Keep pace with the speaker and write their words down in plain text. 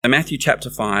Matthew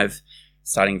chapter 5,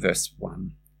 starting verse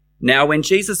 1. Now when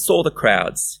Jesus saw the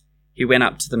crowds, he went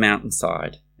up to the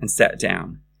mountainside and sat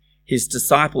down. His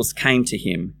disciples came to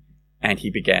him, and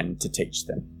he began to teach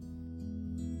them.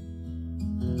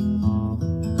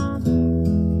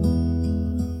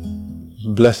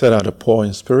 Blessed are the poor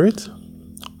in spirit,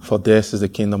 for theirs is the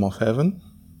kingdom of heaven.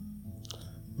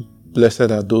 Blessed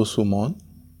are those who mourn,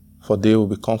 for they will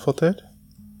be comforted.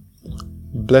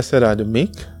 Blessed are the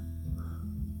meek,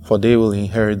 for they will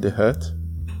inherit the earth.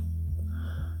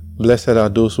 Blessed are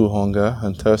those who hunger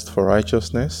and thirst for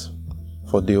righteousness,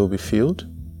 for they will be filled.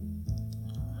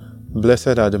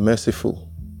 Blessed are the merciful,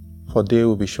 for they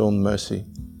will be shown mercy.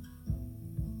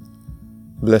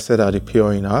 Blessed are the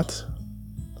pure in heart,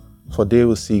 for they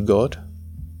will see God.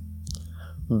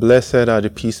 Blessed are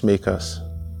the peacemakers,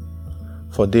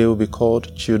 for they will be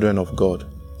called children of God.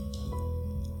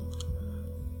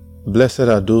 Blessed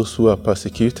are those who are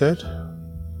persecuted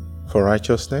for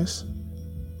righteousness,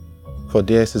 for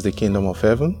theirs is the kingdom of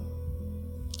heaven.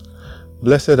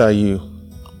 Blessed are you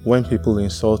when people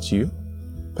insult you,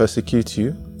 persecute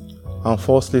you, and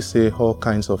falsely say all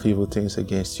kinds of evil things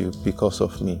against you because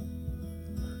of me.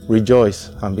 Rejoice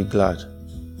and be glad,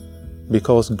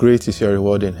 because great is your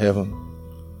reward in heaven.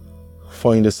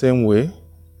 For in the same way,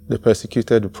 they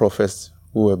persecuted the prophets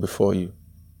who were before you.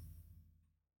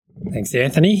 Thanks,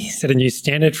 Anthony. Set a new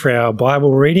standard for our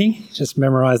Bible reading. Just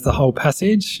memorise the whole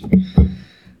passage.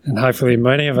 And hopefully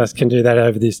many of us can do that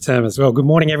over this term as well. Good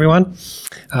morning, everyone.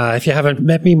 If you haven't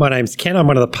met me, my name's Ken. I'm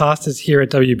one of the pastors here at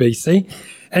WBC.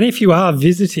 And if you are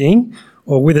visiting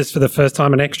or with us for the first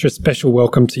time, an extra special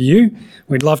welcome to you.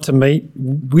 We'd love to meet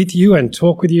with you and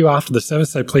talk with you after the service,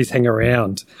 so please hang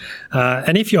around.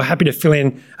 And if you're happy to fill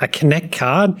in a Connect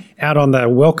card out on the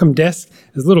welcome desk,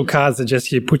 there's little cards that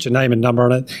just you put your name and number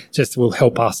on it, just will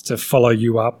help us to follow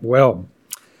you up well.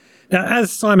 Now,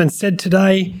 as Simon said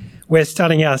today, we're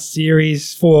starting our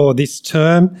series for this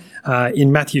term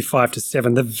in Matthew 5 to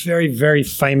 7, the very, very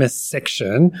famous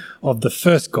section of the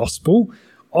first gospel,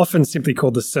 often simply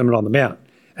called the Sermon on the Mount.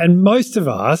 And most of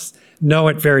us know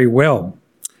it very well.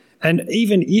 And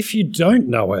even if you don't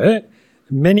know it,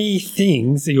 many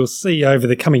things that you'll see over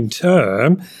the coming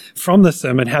term from the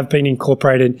sermon have been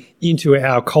incorporated into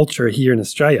our culture here in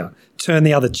Australia. Turn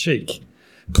the other cheek,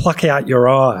 pluck out your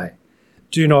eye,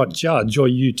 do not judge, or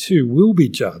you too will be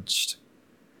judged.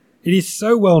 It is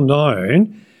so well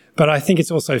known, but I think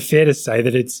it's also fair to say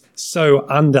that it's so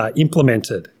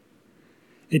under-implemented.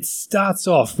 It starts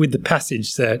off with the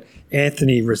passage that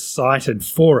Anthony recited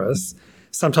for us,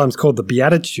 sometimes called the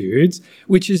Beatitudes,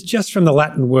 which is just from the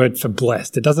Latin word for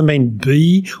blessed. It doesn't mean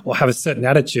be or have a certain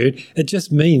attitude. It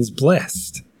just means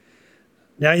blessed.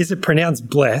 Now, is it pronounced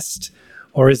blessed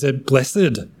or is it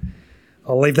blessed?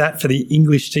 I'll leave that for the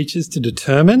English teachers to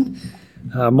determine.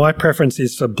 My preference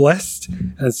is for blessed,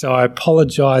 and so I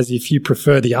apologise if you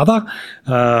prefer the other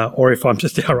or if I'm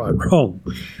just outright wrong.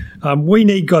 We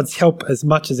need God's help as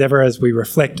much as ever as we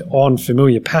reflect on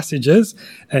familiar passages,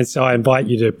 and so I invite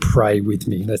you to pray with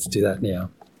me. Let's do that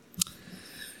now.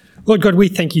 Lord God, we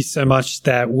thank you so much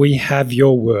that we have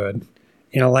your word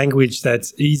in a language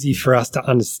that's easy for us to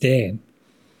understand,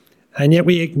 and yet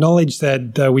we acknowledge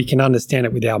that though we can understand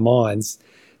it with our minds,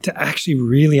 to actually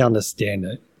really understand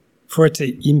it, for it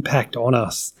to impact on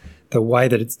us the way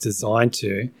that it's designed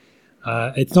to,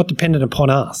 it's not dependent upon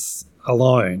us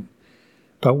alone,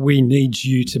 but we need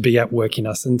you to be at work in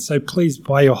us. And so please,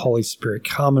 by your Holy Spirit,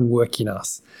 come and work in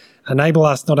us. Enable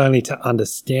us not only to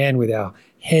understand with our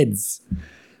heads,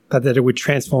 but that it would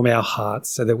transform our hearts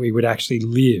so that we would actually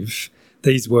live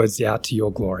these words out to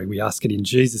your glory. We ask it in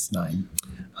Jesus' name.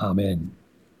 Amen.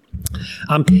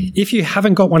 If you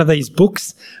haven't got one of these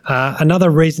books, another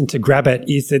reason to grab it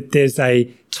is that there's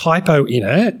a typo in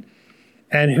it,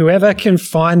 and whoever can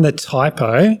find the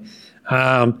typo,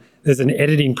 there's an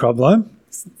editing problem,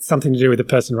 something to do with the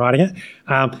person writing it.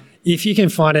 If you can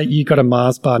find it, you've got a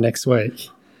Mars bar next week.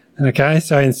 Okay,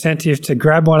 so incentive to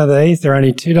grab one of these. They're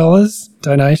only $2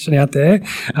 donation out there,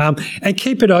 and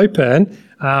keep it open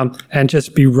and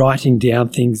just be writing down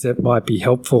things that might be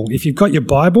helpful. If you've got your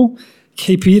Bible,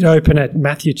 keep it open at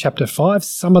Matthew chapter 5.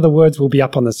 Some of the words will be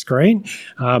up on the screen,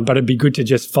 but it'd be good to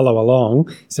just follow along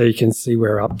so you can see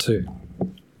where we're up to.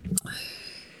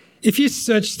 If you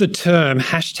search the term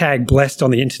 #blessed on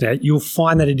the internet, you'll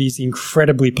find that it is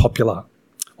incredibly popular.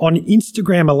 On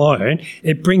Instagram alone,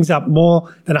 it brings up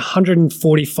more than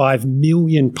 145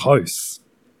 million posts.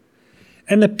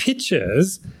 And the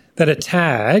pictures that are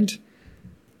tagged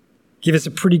give us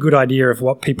a pretty good idea of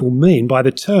what people mean by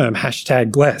the term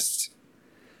 #blessed.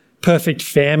 Perfect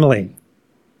family,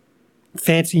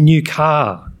 fancy new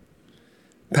car,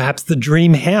 Perhaps the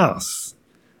dream house,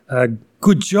 a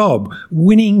good job,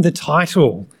 winning the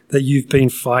title that you've been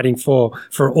fighting for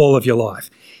all of your life.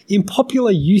 In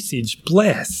popular usage,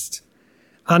 blessed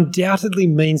undoubtedly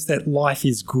means that life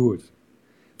is good,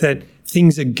 that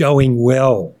things are going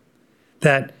well,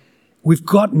 that we've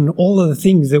gotten all of the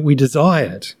things that we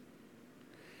desired.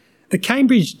 The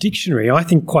Cambridge Dictionary, I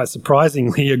think quite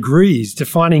surprisingly, agrees,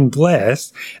 defining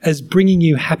blessed as bringing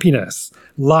you happiness,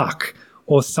 luck,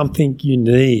 or something you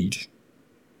need.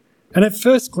 And at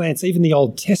first glance, even the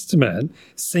Old Testament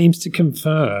seems to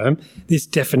confirm this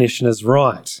definition as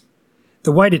right.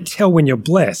 The way to tell when you're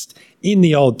blessed in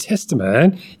the Old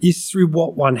Testament is through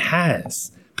what one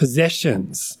has: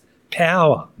 possessions,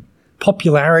 power,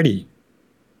 popularity.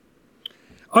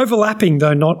 Overlapping,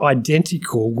 though not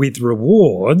identical, with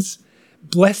rewards,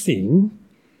 blessing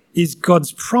is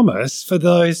God's promise for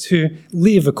those who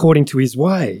live according to his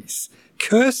ways.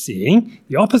 Cursing,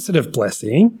 the opposite of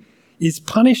blessing, is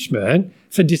punishment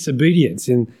for disobedience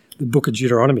in the book of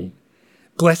Deuteronomy.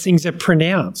 Blessings are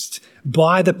pronounced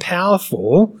by the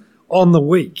powerful on the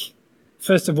weak.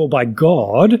 First of all, by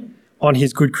God on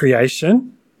his good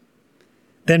creation,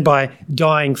 then by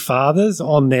dying fathers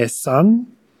on their son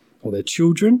or their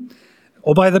children,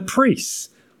 or by the priests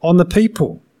on the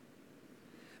people.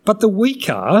 But the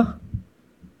weaker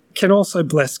can also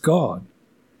bless God.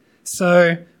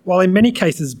 So while in many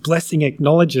cases blessing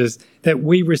acknowledges that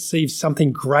we receive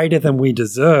something greater than we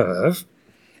deserve,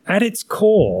 at its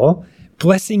core,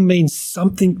 blessing means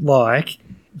something like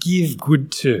give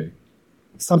good to.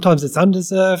 Sometimes it's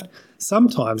undeserved,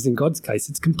 sometimes in God's case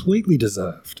it's completely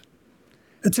deserved.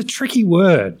 It's a tricky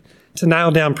word to nail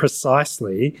down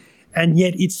precisely, and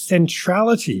yet its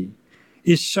centrality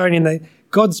is shown in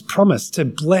God's promise to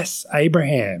bless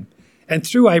Abraham, and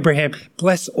through Abraham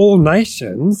bless all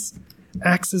nations,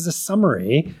 acts as a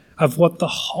summary of what the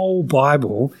whole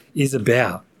Bible is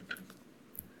about.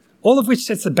 All of which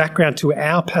sets the background to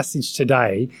our passage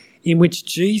today, in which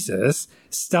Jesus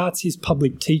starts his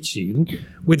public teaching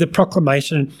with the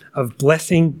proclamation of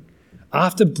blessing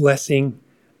after blessing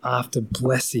after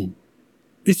blessing.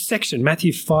 This section,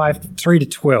 Matthew 5,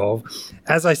 3-12,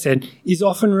 as I said, is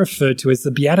often referred to as the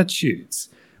Beatitudes,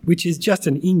 which is just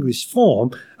an English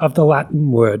form of the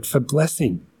Latin word for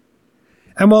blessing.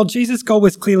 And while Jesus' goal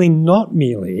was clearly not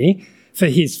merely for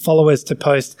his followers to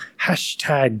post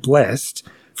 #blessed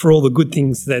for all the good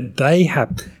things that they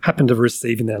happen to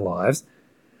receive in their lives,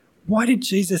 why did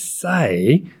Jesus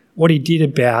say what he did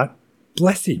about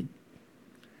blessing?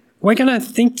 We're going to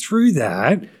think through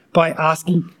that by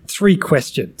asking 3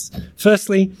 questions.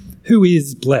 Firstly, who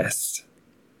is blessed?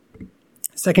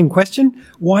 Second question,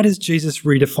 why does Jesus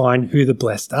redefine who the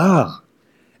blessed are?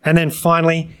 And then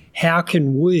finally, how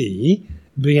can we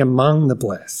be among the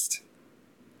blessed?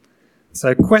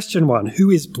 So question 1, who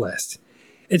is blessed?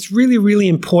 It's really, really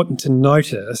important to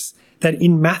notice that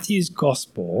in Matthew's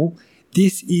gospel,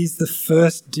 this is the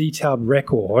first detailed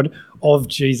record of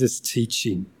Jesus'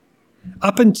 teaching.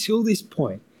 Up until this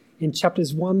point, in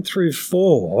chapters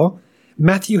 1-4,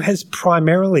 Matthew has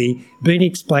primarily been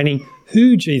explaining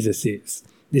who Jesus is.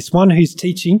 This one who's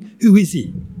teaching, who is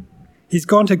he? He's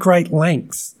gone to great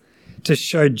lengths to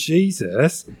show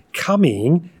Jesus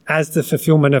coming as the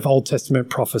fulfillment of Old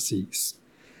Testament prophecies,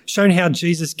 shown how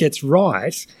Jesus gets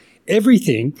right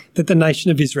everything that the nation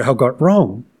of Israel got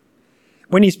wrong.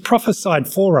 When his prophesied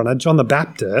forerunner, John the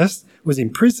Baptist, was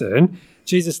in prison,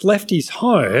 Jesus left his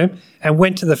home and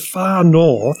went to the far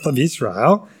north of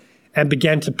Israel and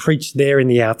began to preach there in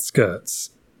the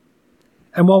outskirts.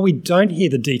 And while we don't hear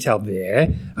the detail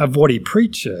there of what he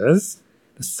preaches,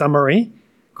 the summary,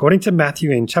 according to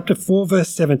Matthew in chapter 4, verse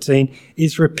 17,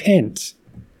 is repent,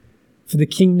 for the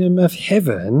kingdom of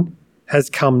heaven has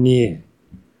come near.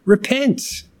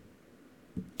 Repent.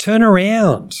 Turn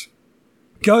around.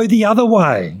 Go the other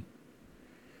way.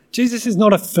 Jesus is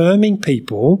not affirming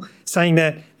people, saying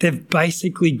that they've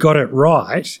basically got it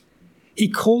right. He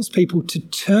calls people to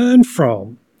turn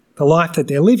from the life that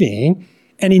they're living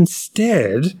and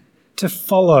instead to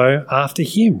follow after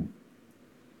him.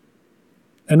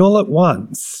 And all at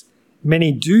once,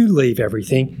 many do leave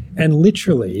everything and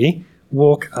literally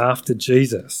walk after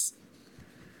Jesus.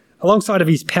 Alongside of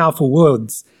his powerful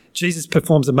words, Jesus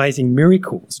performs amazing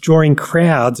miracles, drawing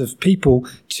crowds of people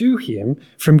to him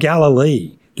from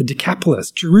Galilee, the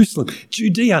Decapolis, Jerusalem,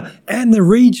 Judea, and the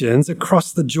regions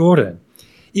across the Jordan.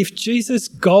 If Jesus'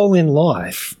 goal in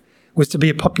life was to be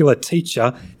a popular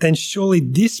teacher, then surely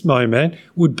this moment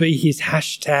would be his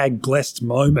 #blessed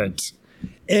moment.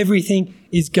 Everything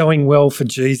is going well for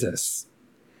Jesus.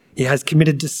 He has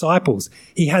committed disciples.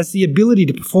 He has the ability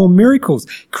to perform miracles.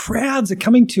 Crowds are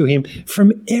coming to him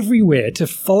from everywhere to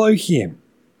follow him.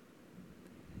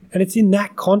 And it's in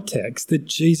that context that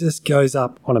Jesus goes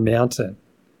up on a mountain.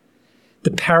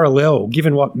 The parallel,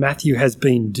 given what Matthew has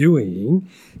been doing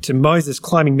to Moses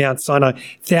climbing Mount Sinai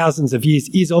thousands of years,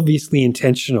 is obviously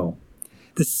intentional.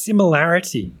 The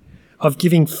similarity of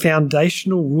giving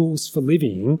foundational rules for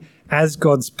living as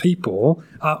God's people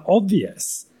are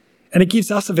obvious. And it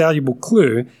gives us a valuable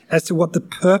clue as to what the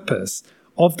purpose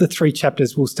of the 3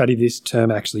 chapters we'll study this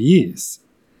term actually is.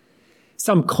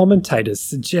 Some commentators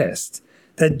suggest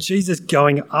that Jesus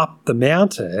going up the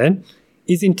mountain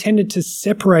is intended to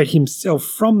separate himself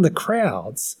from the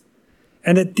crowds,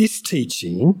 and that this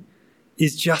teaching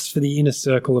is just for the inner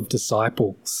circle of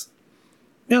disciples.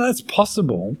 Now that's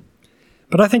possible,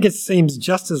 but I think it seems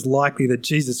just as likely that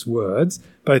Jesus' words,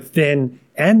 both then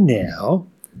and now,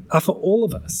 are for all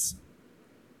of us.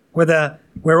 Whether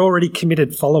we're already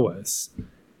committed followers,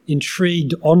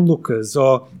 intrigued onlookers,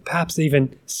 or perhaps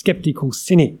even skeptical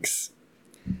cynics.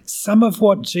 Some of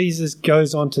what Jesus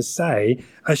goes on to say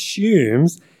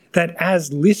assumes that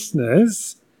as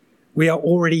listeners, we are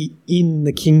already in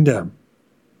the kingdom.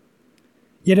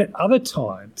 Yet at other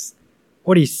times,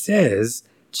 what he says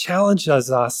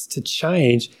challenges us to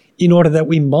change in order that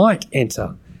we might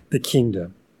enter the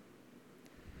kingdom.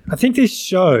 I think this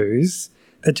shows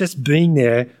that just being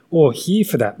there, or here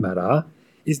for that matter,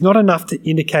 is not enough to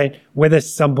indicate whether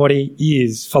somebody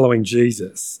is following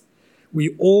Jesus.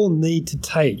 We all need to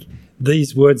take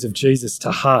these words of Jesus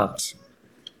to heart,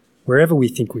 wherever we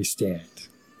think we stand.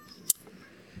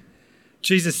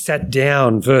 Jesus sat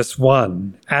down, verse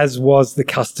 1, as was the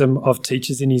custom of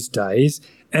teachers in his days,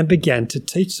 and began to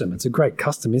teach them. It's a great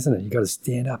custom, isn't it? You've got to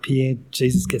stand up here.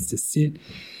 Jesus gets to sit.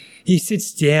 He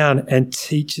sits down and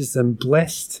teaches them,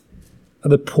 "Blessed are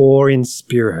the poor in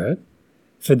spirit,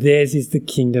 for theirs is the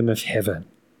kingdom of heaven."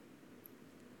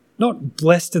 Not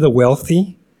blessed are the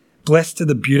wealthy, blessed are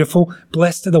the beautiful,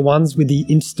 blessed are the ones with the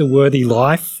Insta-worthy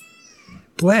life.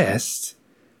 Blessed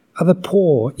are the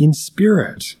poor in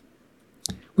spirit,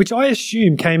 which I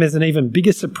assume came as an even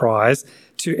bigger surprise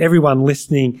to everyone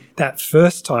listening that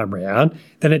first time round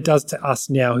than it does to us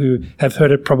now who have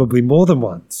heard it probably more than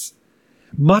once.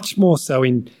 Much more so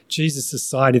in Jesus'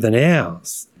 society than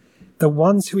ours. The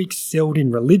ones who excelled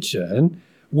in religion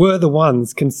were the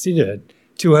ones considered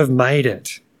to have made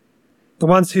it. The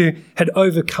ones who had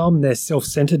overcome their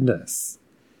self-centeredness.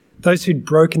 Those who'd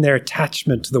broken their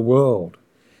attachment to the world.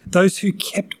 Those who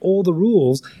kept all the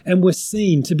rules and were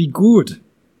seen to be good.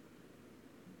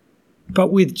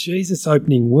 But with Jesus'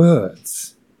 opening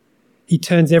words, he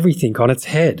turns everything on its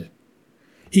head.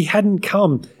 He hadn't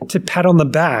come to pat on the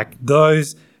back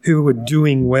those who were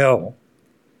doing well.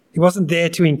 He wasn't there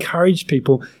to encourage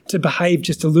people to behave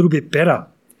just a little bit better.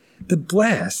 The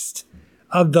blessed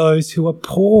are those who are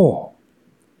poor,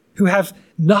 who have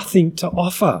nothing to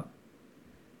offer,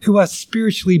 who are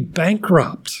spiritually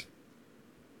bankrupt.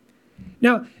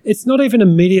 Now, it's not even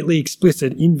immediately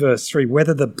explicit in verse 3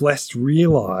 whether the blessed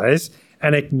realise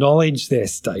and acknowledge their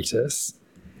status,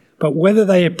 but whether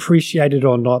they appreciate it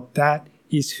or not, that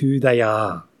is who they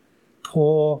are,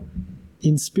 poor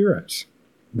in spirit.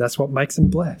 That's what makes them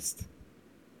blessed.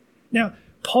 Now,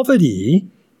 poverty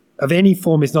of any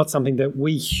form is not something that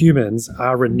we humans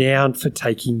are renowned for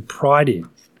taking pride in.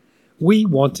 We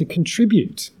want to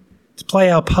contribute, to play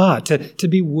our part, to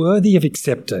be worthy of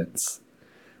acceptance.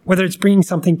 Whether it's bringing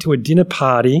something to a dinner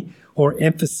party or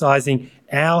emphasising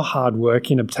our hard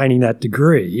work in obtaining that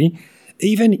degree,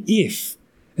 even if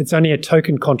it's only a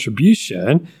token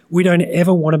contribution, we don't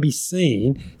ever want to be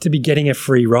seen to be getting a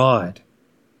free ride.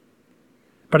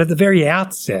 But at the very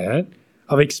outset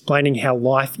of explaining how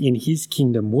life in his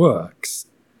kingdom works,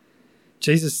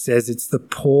 Jesus says it's the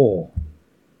poor.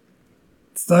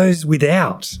 It's those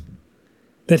without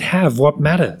that have what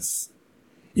matters.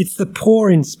 It's the poor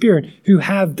in spirit who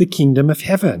have the kingdom of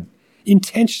heaven.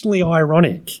 Intentionally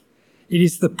ironic. It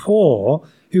is the poor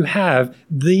who have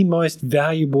the most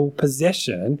valuable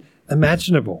possession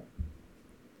imaginable.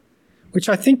 Which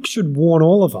I think should warn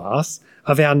all of us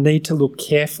of our need to look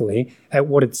carefully at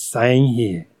what it's saying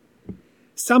here.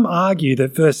 Some argue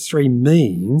that verse 3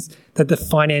 means that the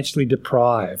financially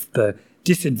deprived, the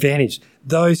disadvantaged,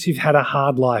 those who've had a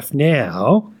hard life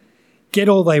now, get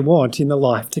all they want in the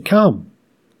life to come.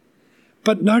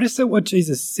 But notice that what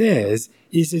Jesus says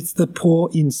is it's the poor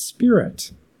in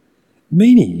spirit,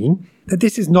 meaning that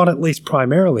this is not at least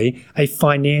primarily a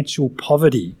financial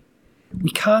poverty. We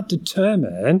can't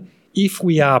determine if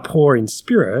we are poor in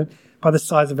spirit by the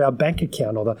size of our bank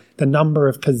account or the number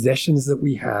of possessions that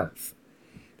we have.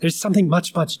 There's something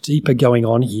much, much deeper going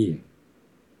on here.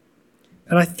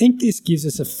 And I think this gives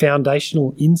us a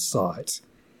foundational insight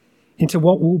into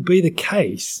what will be the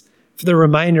case for the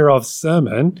remainder of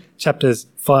sermon, chapters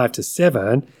 5 to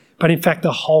 7, but in fact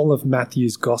the whole of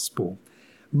Matthew's gospel.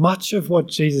 Much of what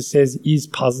Jesus says is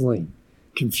puzzling,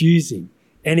 confusing,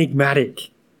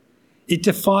 enigmatic. It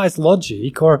defies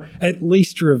logic, or at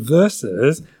least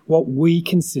reverses what we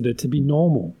consider to be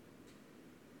normal.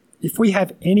 If we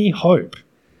have any hope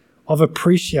of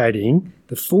appreciating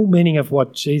the full meaning of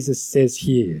what Jesus says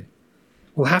here,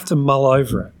 we'll have to mull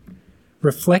over it,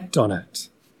 reflect on it,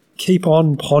 keep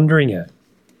on pondering it,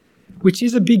 which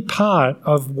is a big part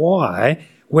of why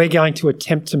we're going to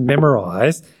attempt to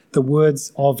memorize the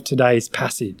words of today's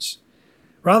passage.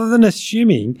 Rather than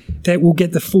assuming that we'll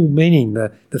get the full meaning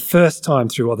the first time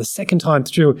through or the second time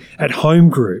through at home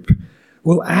group,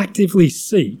 we'll actively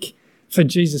seek for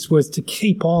Jesus' words to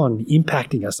keep on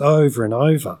impacting us over and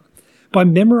over. By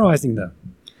memorizing them,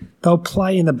 they'll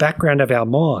play in the background of our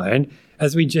mind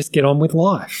as we just get on with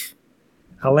life,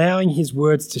 allowing his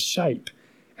words to shape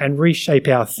and reshape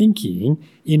our thinking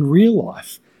in real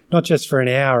life, not just for an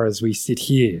hour as we sit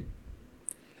here.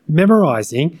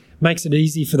 Memorizing makes it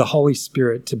easy for the Holy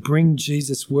Spirit to bring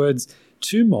Jesus' words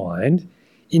to mind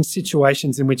in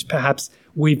situations in which perhaps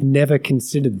we've never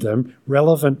considered them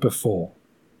relevant before.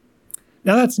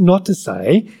 Now, that's not to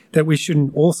say that we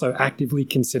shouldn't also actively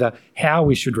consider how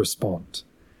we should respond.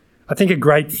 I think a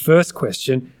great first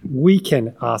question we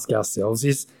can ask ourselves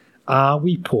is, are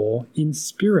we poor in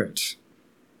spirit?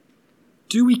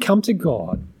 Do we come to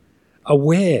God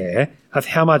aware of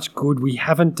how much good we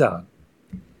haven't done,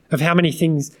 of how many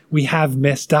things we have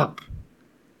messed up?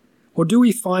 Or do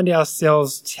we find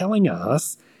ourselves telling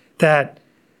us that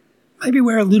maybe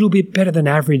we're a little bit better than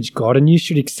average, God, and you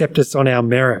should accept us on our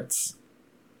merits?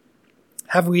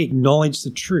 Have we acknowledged the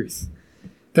truth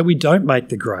that we don't make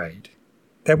the grade,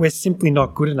 that we're simply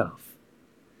not good enough?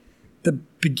 The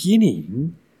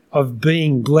beginning of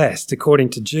being blessed, according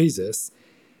to Jesus,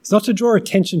 is not to draw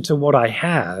attention to what I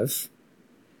have,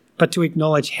 but to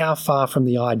acknowledge how far from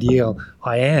the ideal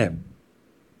I am.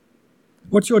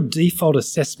 What's your default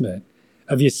assessment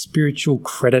of your spiritual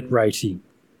credit rating?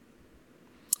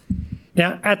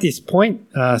 Now, at this point,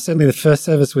 certainly the first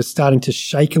service was starting to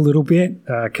shake a little bit,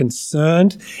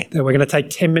 concerned that we're going to take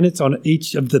 10 minutes on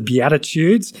each of the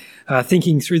Beatitudes,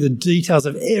 thinking through the details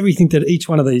of everything that each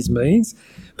one of these means.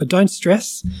 But don't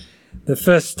stress. The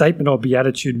first statement of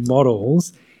Beatitude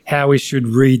models how we should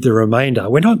read the remainder.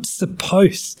 We're not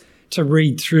supposed to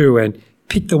read through and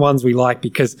pick the ones we like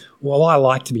because, well, I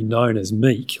like to be known as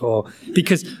meek, or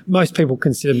because most people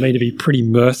consider me to be pretty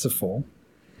merciful.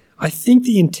 I think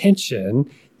the intention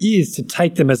is to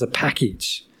take them as a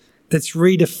package that's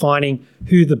redefining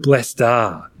who the blessed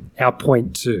are, our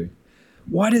point 2.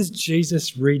 Why does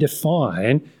Jesus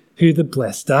redefine who the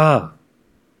blessed are?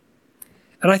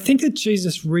 And I think that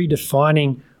Jesus'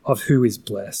 redefining of who is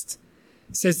blessed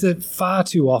says that far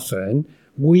too often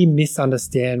we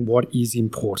misunderstand what is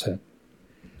important.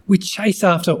 We chase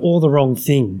after all the wrong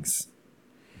things.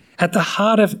 At the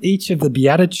heart of each of the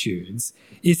Beatitudes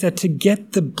is that to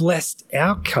get the blessed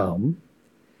outcome,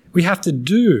 we have to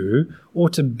do or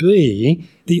to be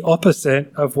the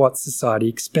opposite of what society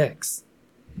expects.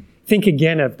 Think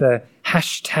again of the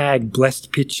hashtag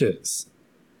blessed pictures.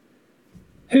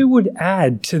 Who would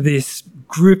add to this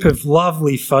group of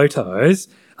lovely photos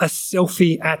a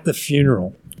selfie at the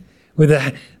funeral with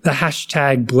the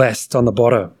hashtag blessed on the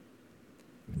bottom?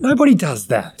 Nobody does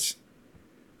that.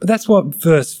 But that's what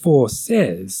verse 4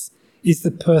 says, is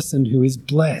the person who is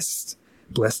blessed.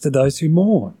 Blessed are those who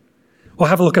mourn. Or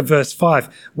have a look at verse 5.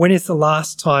 When is the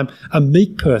last time a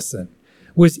meek person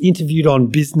was interviewed on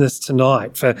Business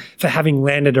Tonight for having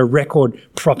landed a record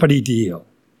property deal?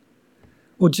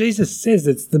 Well, Jesus says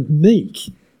it's the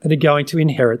meek that are going to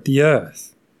inherit the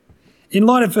earth. In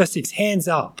light of verse 6, hands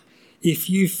up if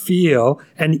you feel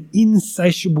an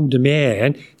insatiable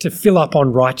demand to fill up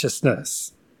on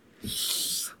righteousness.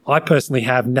 I personally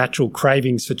have natural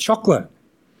cravings for chocolate.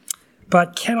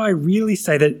 But can I really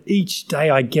say that each day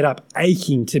I get up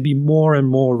aching to be more and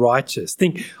more righteous?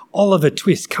 Think Oliver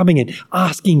Twist coming and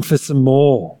asking for some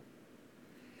more.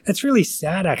 It's really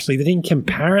sad, actually, that in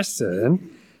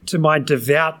comparison to my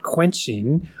devout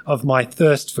quenching of my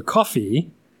thirst for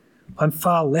coffee, I'm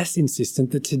far less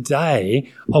insistent that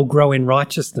today I'll grow in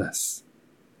righteousness.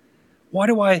 Why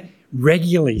do I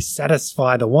regularly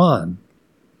satisfy the one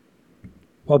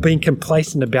while being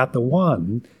complacent about the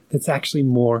one that's actually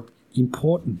more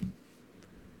important?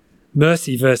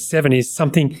 Mercy, verse 7, is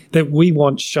something that we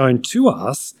want shown to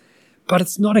us, but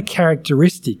it's not a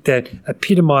characteristic that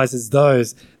epitomizes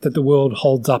those that the world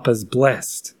holds up as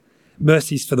blessed.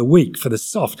 Mercy's for the weak, for the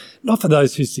soft, not for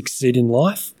those who succeed in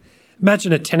life.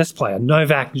 Imagine a tennis player,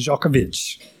 Novak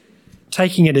Djokovic,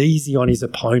 taking it easy on his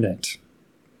opponent.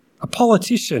 A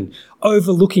politician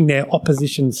overlooking their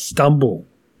opposition's stumble.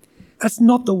 That's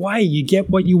not the way you get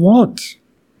what you want.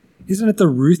 Isn't it the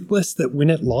ruthless that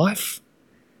win at life?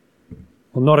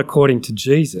 Well, not according to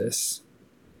Jesus.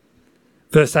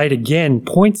 Verse 8 again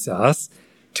points us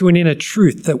to an inner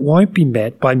truth that won't be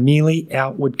met by merely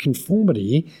outward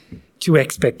conformity to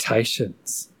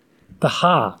expectations. The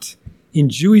heart, in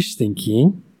Jewish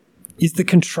thinking, is the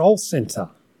control centre,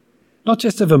 not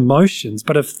just of emotions,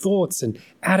 but of thoughts and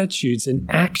attitudes and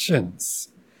actions.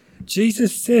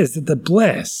 Jesus says that the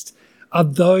blessed are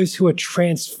those who are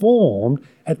transformed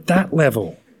at that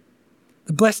level.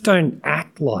 The blessed don't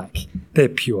act like they're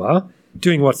pure,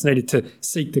 doing what's needed to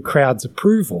seek the crowd's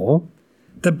approval.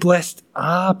 The blessed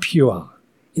are pure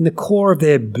in the core of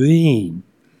their being.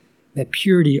 Their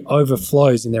purity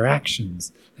overflows in their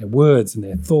actions, their words and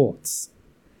their thoughts.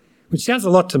 Which sounds a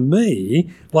lot to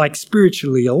me like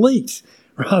spiritually elite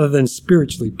rather than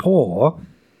spiritually poor.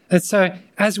 And so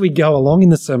as we go along in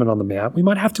the Sermon on the Mount, we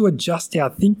might have to adjust our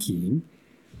thinking.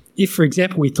 If, for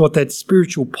example, we thought that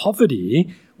spiritual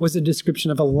poverty was a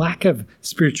description of a lack of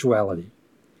spirituality.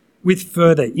 With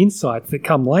further insights that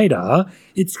come later,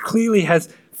 it clearly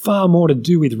has far more to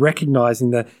do with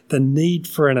recognising the need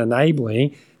for an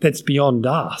enabling that's beyond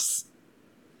us.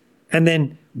 And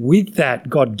then with that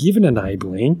God-given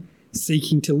enabling,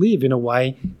 seeking to live in a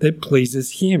way that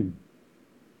pleases Him.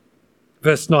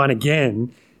 Verse 9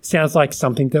 again sounds like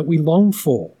something that we long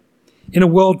for. In a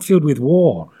world filled with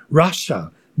war,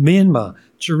 Russia, Myanmar,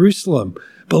 Jerusalem,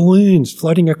 balloons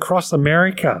floating across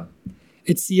America.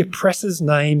 It's the oppressors'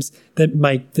 names that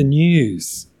make the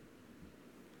news.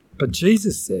 But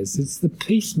Jesus says it's the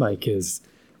peacemakers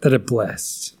that are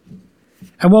blessed.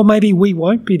 And while maybe we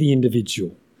won't be the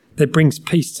individual that brings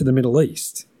peace to the Middle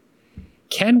East,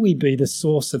 can we be the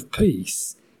source of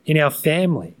peace in our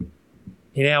family,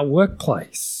 in our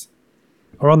workplace,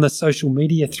 or on the social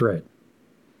media thread?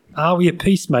 Are we a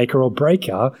peacemaker or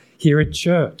breaker here at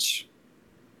church?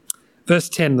 Verse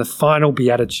 10, the final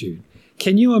beatitude.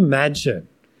 Can you imagine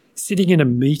sitting in a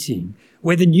meeting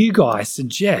where the new guy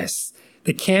suggests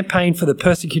the campaign for the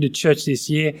persecuted church this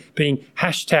year being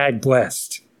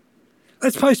 #blessed?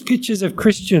 Let's post pictures of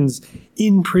Christians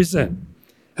in prison,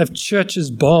 of churches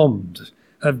bombed,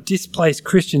 of displaced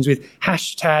Christians with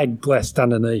 #blessed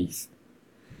underneath.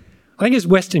 I think as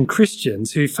Western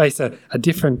Christians who face a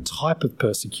different type of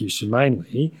persecution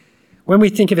mainly, when we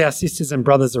think of our sisters and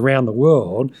brothers around the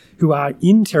world who are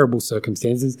in terrible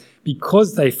circumstances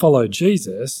because they follow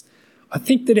Jesus, I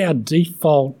think that our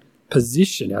default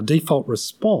position, our default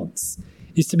response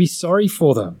is to be sorry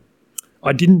for them.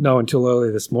 I didn't know until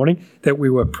earlier this morning that we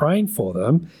were praying for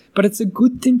them, but it's a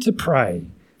good thing to pray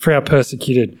for our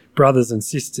persecuted brothers and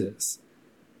sisters.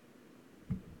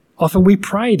 Often we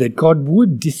pray that God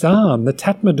would disarm the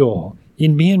Tatmadaw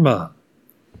in Myanmar,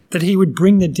 that He would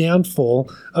bring the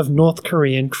downfall of North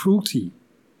Korean cruelty,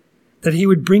 that He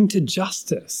would bring to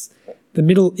justice the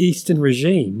Middle Eastern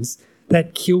regimes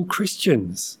that kill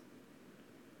Christians.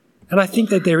 And I think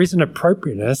that there is an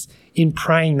appropriateness in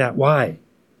praying that way.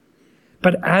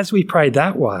 But as we pray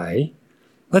that way,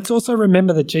 let's also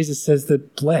remember that Jesus says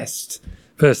that blessed,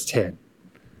 verse 10,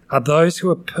 are those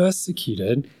who are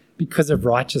persecuted because of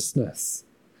righteousness,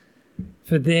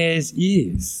 for theirs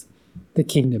is the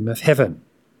kingdom of heaven.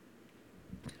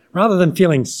 Rather than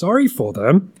feeling sorry for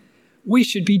them, we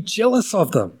should be jealous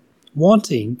of them,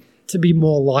 wanting to be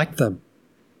more like them.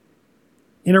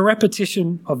 In a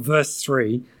repetition of verse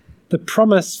 3, the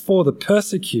promise for the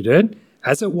persecuted,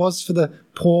 as it was for the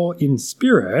poor in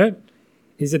spirit,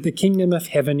 is that the kingdom of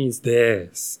heaven is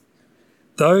theirs.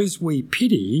 Those we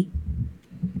pity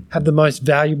have the most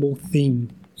valuable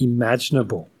thing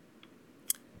imaginable.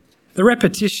 The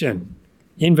repetition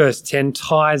in verse 10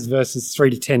 ties verses 3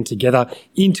 to 10 together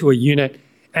into a unit,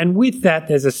 and with that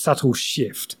there's a subtle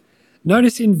shift.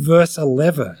 Notice in verse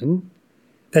 11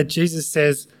 that Jesus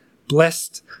says,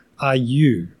 "Blessed are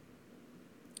you."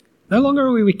 No longer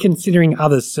are we considering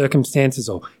others' circumstances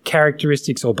or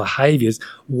characteristics or behaviours,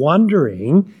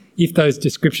 wondering if those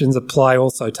descriptions apply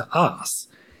also to us.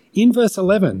 In verse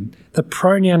 11, the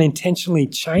pronoun intentionally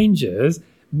changes,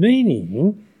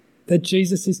 meaning that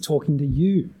Jesus is talking to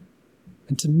you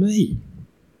and to me.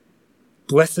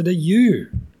 Blessed are you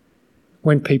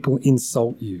when people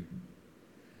insult you.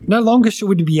 No longer should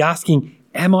we be asking,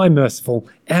 am I merciful?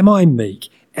 Am I meek?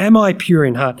 Am I pure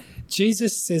in heart?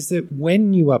 Jesus says that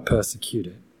when you are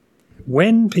persecuted,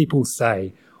 when people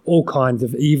say all kinds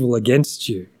of evil against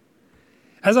you.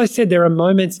 As I said, there are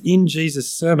moments in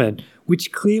Jesus' sermon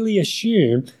which clearly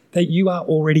assume that you are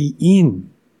already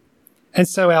in. And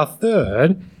so our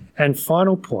third and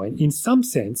final point, in some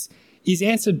sense, is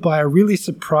answered by a really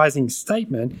surprising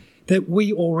statement that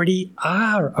we already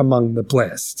are among the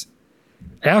blessed.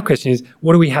 Our question is,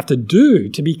 what do we have to do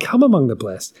to become among the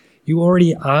blessed? You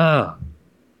already are.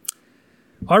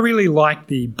 I really like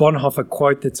the Bonhoeffer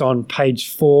quote that's on page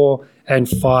 4 and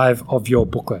 5 of your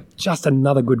booklet. Just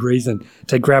another good reason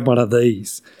to grab one of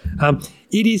these.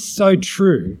 It is so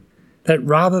true that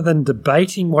rather than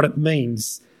debating what it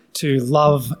means to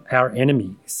love our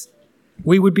enemies,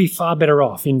 we would be far better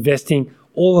off investing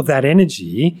all of that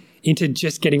energy into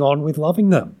just getting on with loving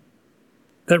them.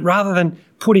 That rather than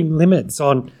putting limits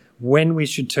on when we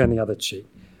should turn the other cheek,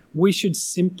 we should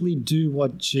simply do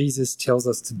what Jesus tells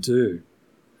us to do.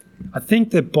 I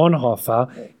think that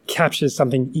Bonhoeffer captures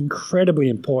something incredibly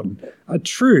important, a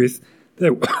truth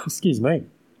that,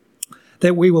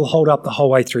 that we will hold up the whole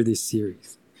way through this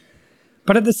series.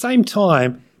 But at the same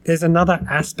time, there's another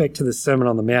aspect to the Sermon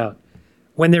on the Mount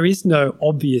when there is no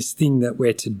obvious thing that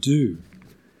we're to do.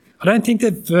 I don't think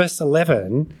that verse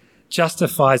 11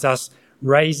 justifies us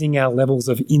raising our levels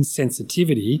of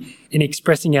insensitivity in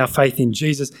expressing our faith in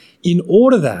Jesus in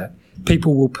order that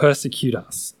people will persecute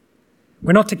us.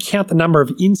 We're not to count the number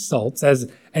of insults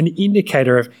as an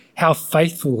indicator of how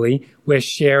faithfully we're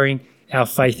sharing our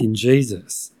faith in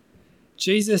Jesus.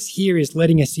 Jesus here is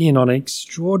letting us in on an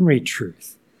extraordinary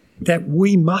truth that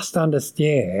we must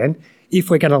understand if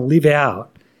we're going to live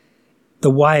out the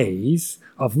ways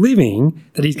of living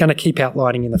that he's going to keep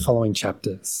outlining in the following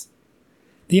chapters.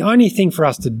 The only thing for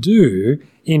us to do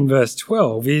in verse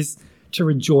 12 is to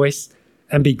rejoice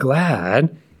and be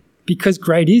glad because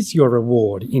great is your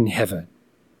reward in heaven.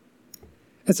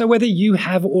 And so whether you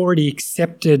have already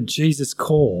accepted Jesus'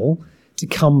 call to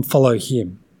come follow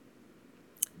him,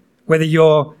 whether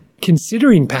you're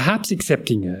considering perhaps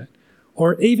accepting it,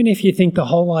 or even if you think the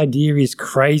whole idea is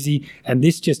crazy and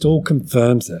this just all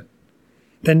confirms it,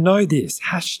 then know this,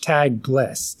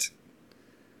 #blessed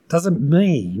doesn't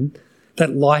mean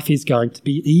that life is going to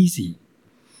be easy.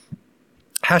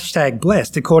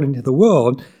 #blessed, according to the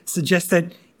world, suggests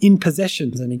that in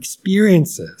possessions and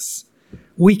experiences,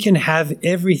 we can have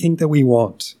everything that we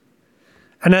want.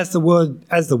 And as the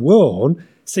world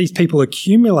sees people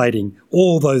accumulating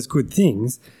all those good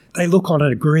things, they look on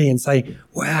and agree and say,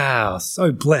 wow,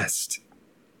 so blessed.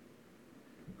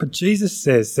 But Jesus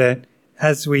says that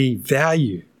as we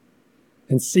value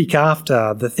and seek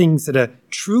after the things that are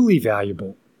truly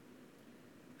valuable,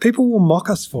 people will mock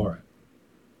us for it.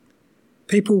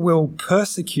 People will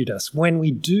persecute us when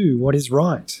we do what is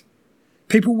right.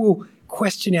 People will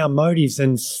question our motives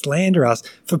and slander us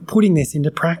for putting this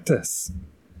into practice.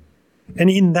 And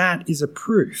in that is a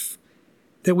proof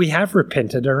that we have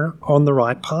repented and are on the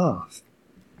right path.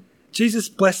 Jesus'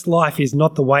 blessed life is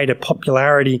not the way to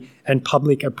popularity and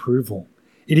public approval.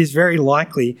 It is very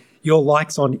likely your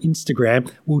likes on Instagram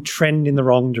will trend in the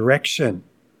wrong direction.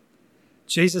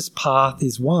 Jesus' path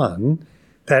is one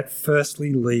that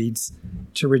firstly leads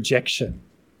to rejection.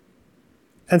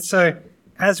 And so,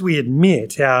 as we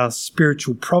admit our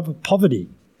spiritual poverty,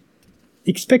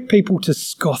 expect people to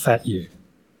scoff at you.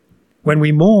 When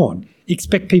we mourn,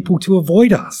 expect people to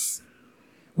avoid us.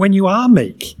 When you are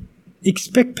meek,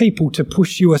 expect people to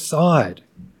push you aside.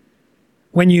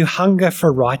 When you hunger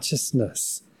for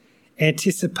righteousness,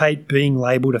 anticipate being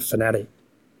labelled a fanatic.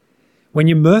 When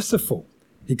you're merciful,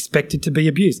 expect it to be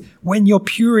abused. When you're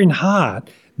pure in heart,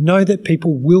 know that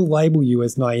people will label you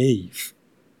as naive.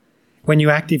 When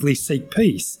you actively seek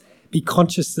peace, be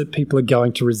conscious that people are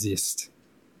going to resist.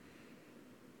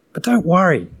 But don't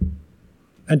worry,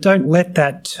 and don't let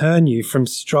that turn you from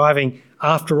striving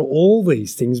after all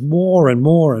these things more and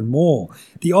more and more.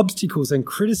 The obstacles and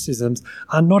criticisms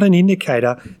are not an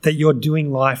indicator that you're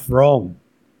doing life wrong.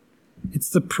 It's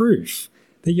the proof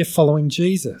that you're following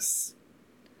Jesus.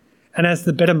 And as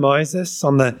the better Moses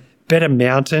on the better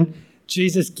mountain,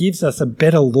 Jesus gives us a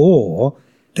better law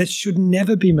that should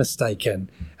never be mistaken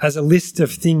as a list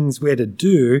of things we're to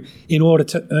do in order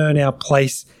to earn our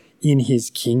place in his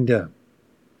kingdom.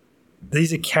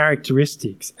 These are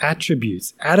characteristics,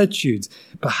 attributes, attitudes,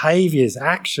 behaviours,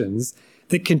 actions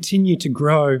that continue to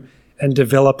grow and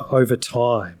develop over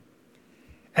time.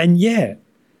 And yet,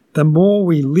 the more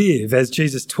we live as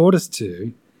Jesus taught us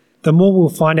to, the more we'll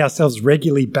find ourselves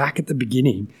regularly back at the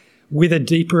beginning with a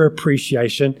deeper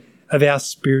appreciation of our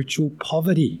spiritual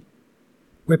poverty.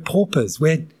 We're paupers.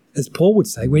 We're, as Paul would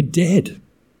say, we're dead.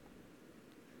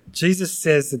 Jesus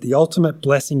says that the ultimate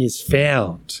blessing is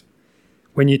found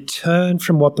when you turn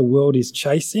from what the world is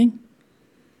chasing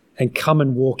and come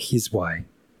and walk his way.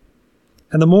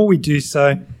 And the more we do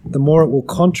so, the more it will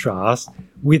contrast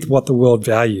with what the world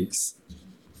values.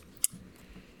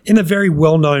 In the very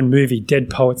well-known movie Dead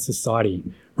Poets Society,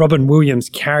 Robin Williams'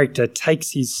 character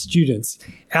takes his students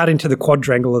out into the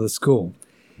quadrangle of the school.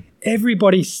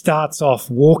 Everybody starts off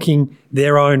walking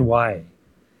their own way,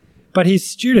 but his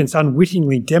students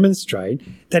unwittingly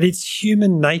demonstrate that it's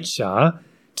human nature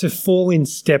to fall in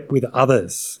step with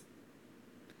others.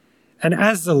 And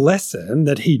as the lesson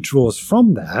that he draws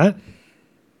from that,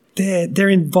 they're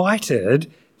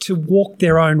invited to walk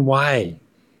their own way.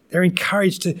 They're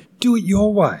encouraged to do it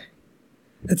your way.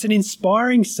 It's an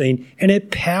inspiring scene, and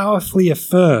it powerfully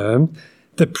affirms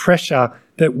the pressure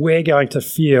that we're going to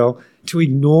feel to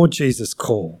ignore Jesus'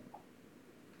 call.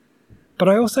 But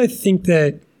I also think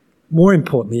that, more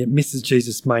importantly, it misses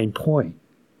Jesus' main point.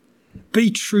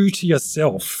 Be true to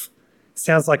yourself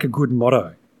sounds like a good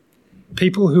motto.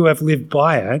 People who have lived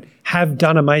by it have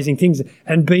done amazing things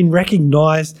and been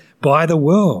recognised by the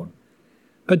world.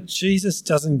 But Jesus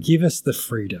doesn't give us the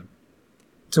freedom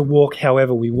to walk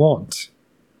however we want.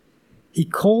 He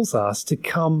calls us to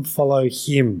come follow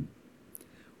him.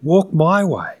 Walk my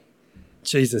way,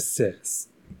 Jesus says.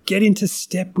 Get into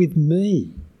step with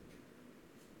me.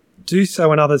 Do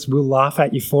so and others will laugh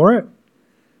at you for it,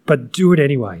 but do it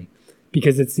anyway,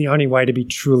 because it's the only way to be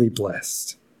truly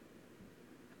blessed.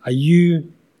 Are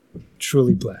you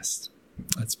truly blessed?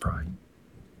 Let's pray.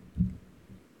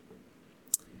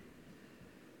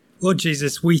 Lord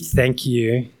Jesus, we thank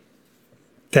you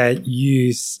that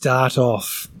you start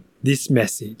off this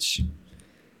message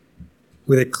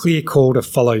with a clear call to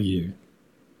follow you,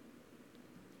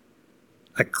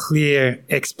 a clear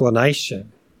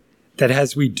explanation that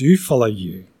as we do follow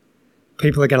you,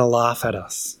 people are going to laugh at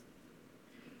us,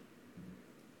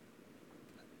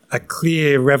 a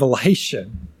clear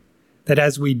revelation that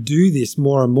as we do this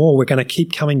more and more, we're going to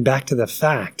keep coming back to the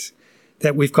fact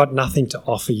that we've got nothing to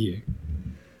offer you.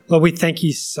 Lord, we thank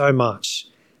you so much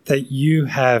that you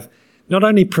have not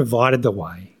only provided the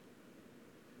way,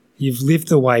 you've lived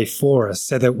the way for us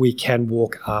so that we can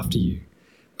walk after you.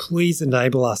 Please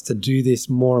enable us to do this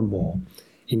more and more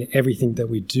in everything that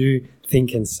we do,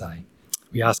 think and say.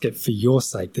 We ask it for your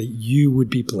sake, that you would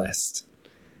be blessed.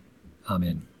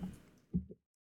 Amen.